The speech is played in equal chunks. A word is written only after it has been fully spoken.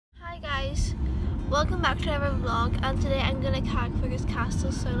guys, welcome back to another vlog, and today I'm going to Carrickfergus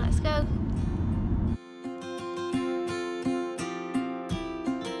Castle, so let's go.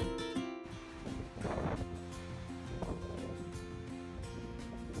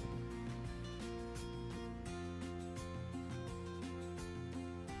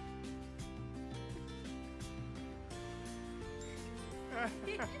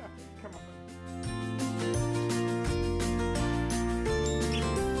 Come on.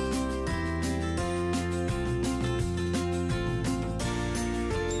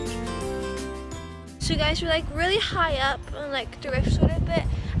 So guys, we're like really high up on like the roof sort of bit,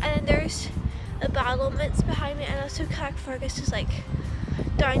 and then there's a battlements behind me, and also Carrickfergus is like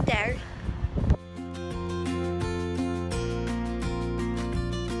down there.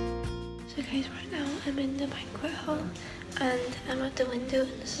 So guys, right now I'm in the banquet hall and I'm at the window,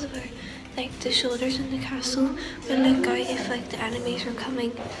 and this is where like the shoulders in the castle would look out if like the enemies were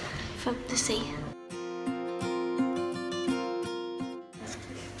coming from the sea.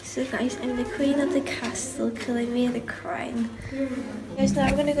 So guys, I'm the queen of the castle, killing me the crown. Guys, now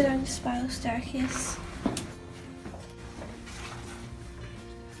we're gonna go down the spiral staircase.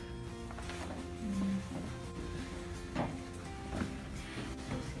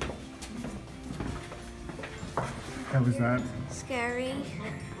 How was that? Scary.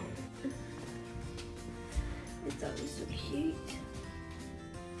 It's always so cute.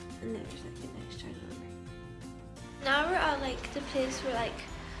 And there's like a nice turn over. Now we're at like the place where like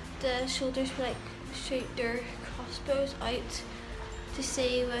the soldiers will like shoot their crossbows out to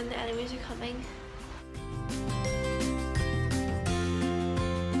see when the enemies are coming.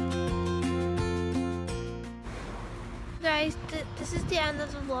 Guys, this is the end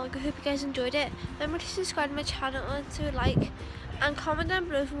of the vlog. I hope you guys enjoyed it. Remember to subscribe to my channel and to like and comment down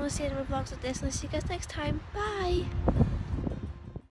below if you want to see any more vlogs like this, and I'll see you guys next time. Bye!